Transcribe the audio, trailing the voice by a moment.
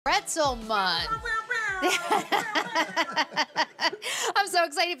Pretzel month. I'm so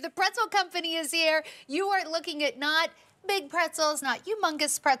excited. The Pretzel Company is here. You are looking at not big pretzels, not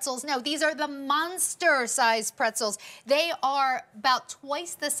humongous pretzels. No, these are the monster-sized pretzels. They are about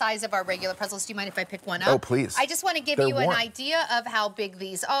twice the size of our regular pretzels. Do you mind if I pick one up? Oh, please. I just want to give you an idea of how big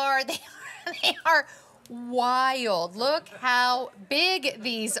these are. They are wild. Look how big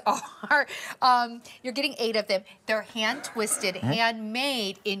these are. You're getting 8 of them. They're hand-twisted,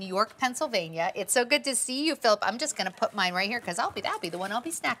 handmade in York, Pennsylvania. It's so good to see you, Philip. I'm just going to put mine right here because that'll be the one I'll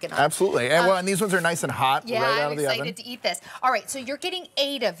be snacking on. Absolutely. And, and these ones are nice and hot right out of the oven. I'm excited to eat this. All right, so you're getting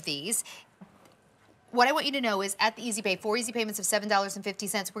 8 of these. What I want you to know is at the Easy Pay, 4 easy payments of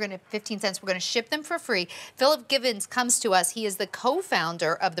 $7.50, we're going to ship them for free. Philip Givens comes to us. He is the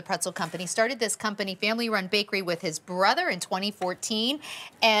co-founder of the Pretzel Company. Started this company, family-run bakery, with his brother in 2014.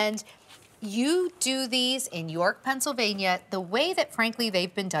 And you do these in York, Pennsylvania, the way that, frankly,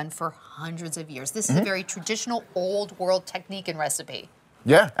 they've been done for hundreds of years. This is a very traditional, old-world technique and recipe.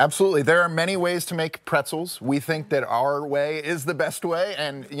 Yeah, absolutely. There are many ways to make pretzels. We think that our way is the best way,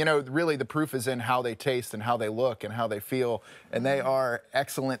 and you know, really the proof is in how they taste and how they look and how they feel, and they are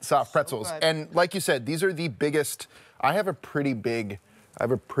excellent soft pretzels. So and like you said, these are the biggest. I have a pretty big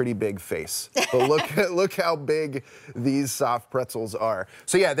face, but look how big these soft pretzels are.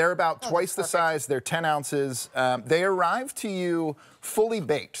 So yeah, they're about twice the size. They're 10 ounces. They arrive to you fully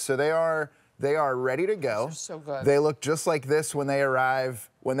baked, so they are ready to go. These are so good. They look just like this when they arrive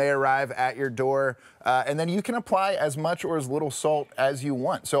at your door. And then you can apply as much or as little salt as you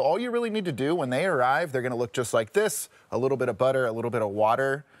want. So all you really need to do when they arrive, they're gonna look just like this. A little bit of butter, a little bit of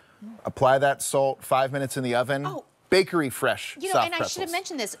water. Apply that salt, 5 minutes in the oven. Oh. Bakery fresh You know, soft and pretzels. I should have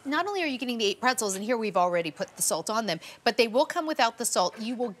mentioned this. Not only are you getting the 8 pretzels, and here we've already put the salt on them, but they will come without the salt.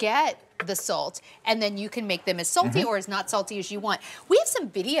 You will get the salt, and then you can make them as salty or as not salty as you want. We have some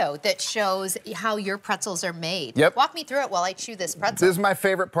video that shows how your pretzels are made. Yep. Walk me through it while I chew this pretzel. This is my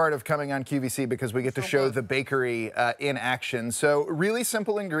favorite part of coming on QVC because we get to show the bakery in action. So really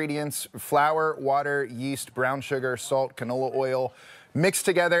simple ingredients: flour, water, yeast, brown sugar, salt, canola oil, mixed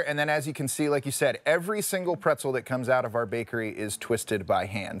together, and then as you can see, like you said, every single pretzel that comes out of our bakery is twisted by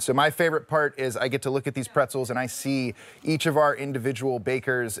hand. So my favorite part is I get to look at these pretzels and I see each of our individual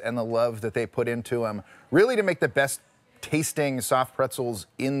bakers and the love that they put into them, really to make the best tasting soft pretzels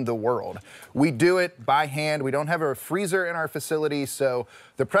in the world. We do it by hand. We don't have a freezer in our facility, so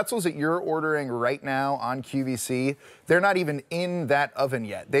the pretzels that you're ordering right now on QVC, they're not even in that oven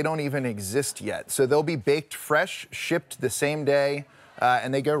yet. They don't even exist yet. So they'll be baked fresh, shipped the same day,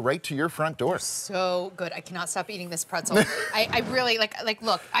 and they go right to your front door. So good. I cannot stop eating this pretzel. I really, look,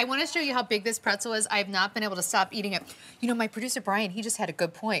 I want to show you how big this pretzel is. I have not been able to stop eating it. You know, my producer, Brian, he just had a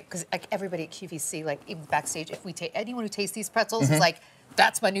good point, because like everybody at QVC, like even backstage, if we take anyone who tastes these pretzels, is like,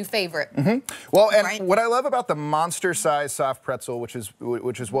 that's my new favorite. Well, and what I love about the monster-sized soft pretzel, which is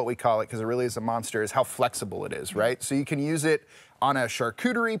what we call it, because it really is a monster, is how flexible it is, right? So you can use it on a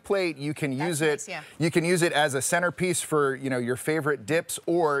charcuterie plate. You can use it. You can use it as a centerpiece for your favorite dips,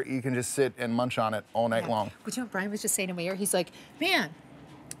 or you can just sit and munch on it all night long. But you know what Brian was just saying to me? He's like, man,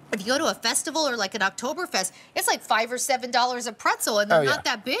 if you go to a festival or like an Oktoberfest, it's like $5 or $7 a pretzel, and they're not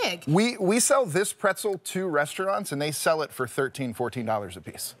that big. We sell this pretzel to restaurants, and they sell it for $13, $14 a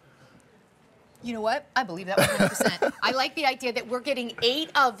piece. You know what? I believe that 100%. I like the idea that we're getting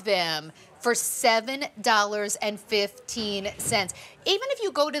 8 of them for $7.15. Even if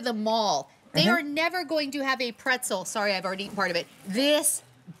you go to the mall, they are never going to have a pretzel. Sorry, I've already eaten part of it. This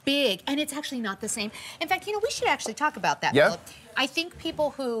big, and it's actually not the same. In fact, we should actually talk about that, Philip. I think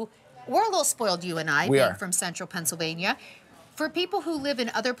people who, we're a little spoiled, you and I, being from central Pennsylvania. For people who live in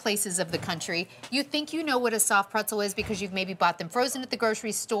other places of the country, you think you know what a soft pretzel is because you've maybe bought them frozen at the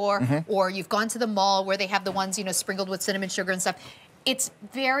grocery store, or you've gone to the mall where they have the ones, sprinkled with cinnamon sugar and stuff. It's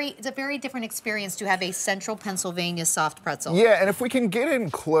a very different experience to have a central Pennsylvania soft pretzel. Yeah, and if we can get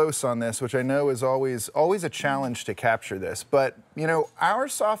in close on this, which I know is always a challenge to capture this, but our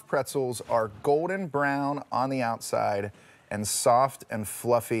soft pretzels are golden brown on the outside and soft and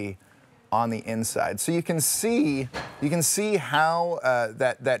fluffy on the inside. So you can see how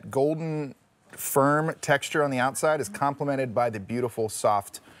that golden firm texture on the outside is complemented by the beautiful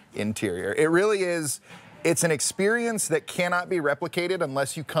soft interior. It really is. It's an experience that cannot be replicated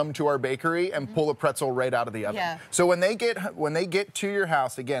unless you come to our bakery and pull a pretzel right out of the oven. So when they get to your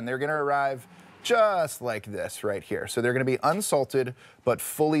house, again, they're going to arrive just like this right here. So they're gonna be unsalted, but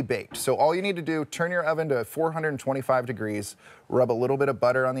fully baked. So all you need to do, turn your oven to 425 degrees, rub a little bit of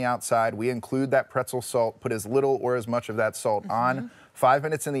butter on the outside. We include that pretzel salt, put as little or as much of that salt on. 5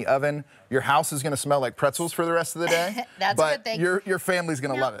 minutes in the oven. Your house is gonna smell like pretzels for the rest of the day. That's a good thing. Your family's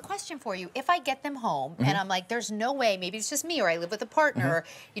gonna love it. Question for you. If I get them home and I'm like, there's no way, maybe it's just me or I live with a partner, or,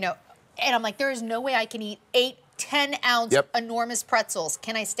 you know, and I'm like, there is no way I can eat 8, 10-ounce enormous pretzels.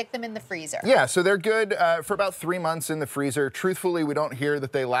 Can I stick them in the freezer? Yeah, so they're good for about 3 months in the freezer. Truthfully, we don't hear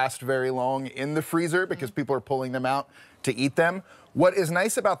that they last very long in the freezer because people are pulling them out to eat them. What is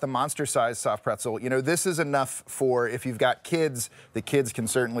nice about the monster-sized soft pretzel, you know, this is enough for if you've got kids, the kids can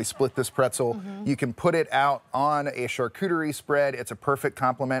certainly split this pretzel. You can put it out on a charcuterie spread. It's a perfect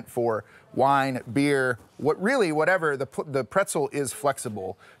complement for wine, beer, whatever. The pretzel is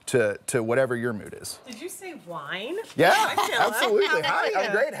flexible to whatever your mood is. Did you say wine? Yeah, absolutely. Hi,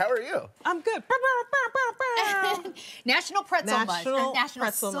 I'm great. How are you? I'm good. National Pretzel Month.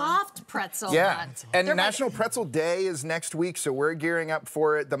 National Soft Pretzel Month. And National Pretzel Day is next week, so we're gearing up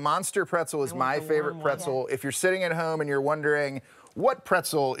for it. The Monster Pretzel is my favorite pretzel. If you're sitting at home and you're wondering what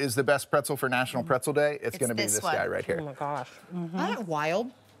pretzel is the best pretzel for National Pretzel Day, it's going to be this guy right here. Oh my gosh. Isn't that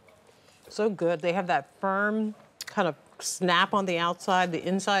wild? So good. They have that firm kind of snap on the outside. The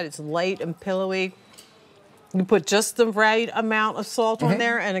inside is light and pillowy. You put just the right amount of salt on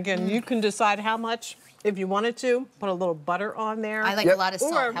there, and again, you can decide how much. If you wanted to, put a little butter on there. I like a lot of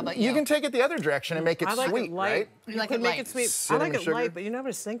salt. How about you? You can take it the other direction and make it sweet, right? You like it light? Make it sweet. I like it light, but you know what I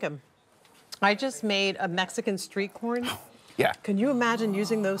was thinking? I just made a Mexican street corn. Yeah. Can you imagine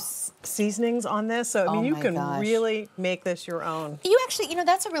using those seasonings on this? So, I mean, you can really make this your own. You actually, you know,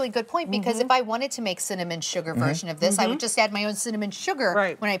 that's a really good point because if I wanted to make cinnamon sugar version of this, I would just add my own cinnamon sugar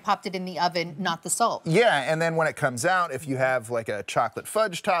when I popped it in the oven, not the salt. Yeah, and then when it comes out, if you have like a chocolate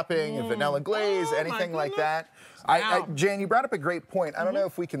fudge topping, a vanilla glaze, anything like that. Jan, you brought up a great point. I don't know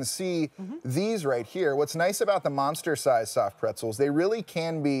if we can see these right here. What's nice about the monster-sized soft pretzels, they really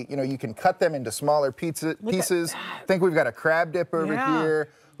can be, you know, you can cut them into smaller pieces. I think we've got a crab dip over here.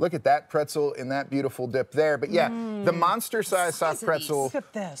 Look at that pretzel in that beautiful dip there. But yeah, the monster-sized soft pretzel,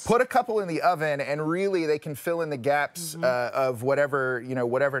 put a couple in the oven and really they can fill in the gaps of whatever, you know,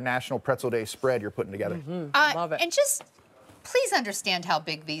 whatever National Pretzel Day spread you're putting together. Love it. And just please understand how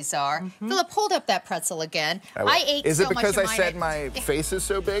big these are. Philip, hold up that pretzel again. I ate Is so it because much I said my face is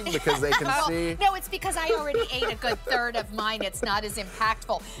so big because they can see? No, it's because I already ate a good third of mine. It's not as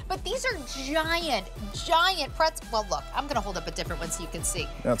impactful. But these are giant, giant pretzels. Well, look, I'm going to hold up a different one so you can see.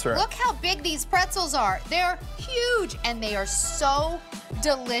 That's right. Look how big these pretzels are. They're huge, and they are so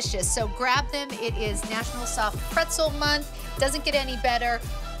delicious. So grab them. It is National Soft Pretzel Month. Doesn't get any better.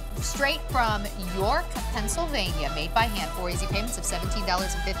 Straight from York, Pennsylvania, made by hand, 4 easy payments of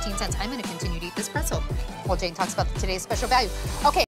 $17.15. I'm going to continue to eat this pretzel while Jane talks about today's special value. Okay.